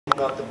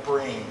about the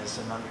brain as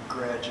an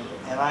undergraduate.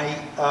 And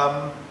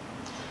I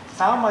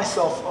found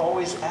myself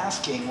always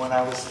asking when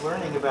I was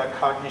learning about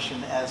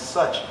cognition as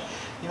such,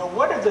 you know,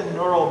 what are the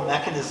neural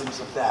mechanisms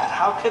of that?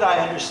 How could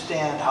I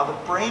understand how the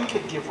brain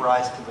could give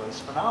rise to those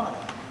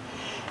phenomena?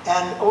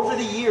 And over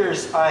the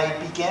years, I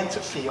began to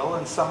feel,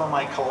 and some of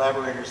my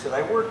collaborators that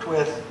I worked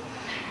with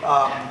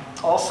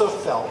also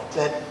felt,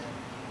 that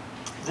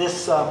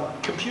this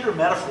computer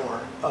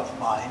metaphor of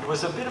mind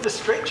was a bit of a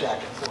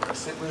straitjacket for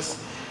us. It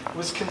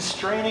was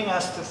constraining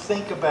us to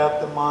think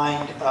about the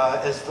mind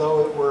as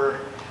though it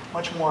were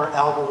much more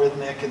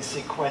algorithmic and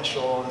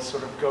sequential, and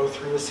sort of go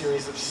through a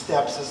series of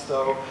steps as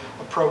though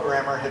a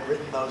programmer had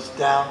written those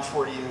down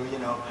for you, you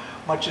know,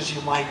 much as you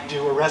might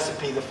do a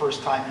recipe the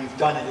first time you've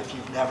done it if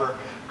you've never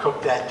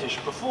cooked that dish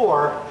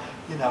before.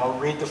 You know,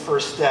 read the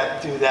first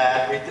step, do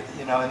that, read the,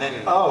 you know, and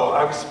then, oh,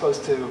 I was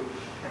supposed to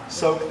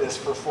soak this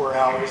for 4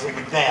 hours in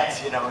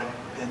advance, you know,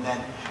 and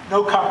then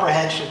no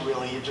comprehension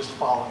really, you're just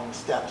following the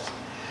steps.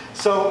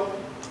 So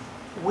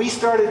we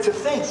started to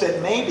think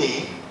that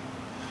maybe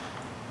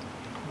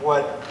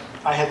what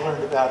I had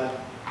learned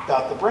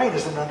about the brain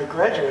as an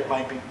undergraduate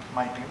might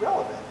be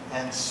relevant.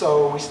 And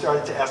so we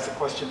started to ask the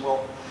question,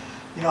 well,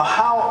 you know,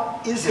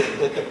 how is it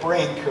that the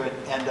brain could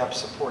end up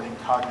supporting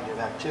cognitive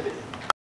activity?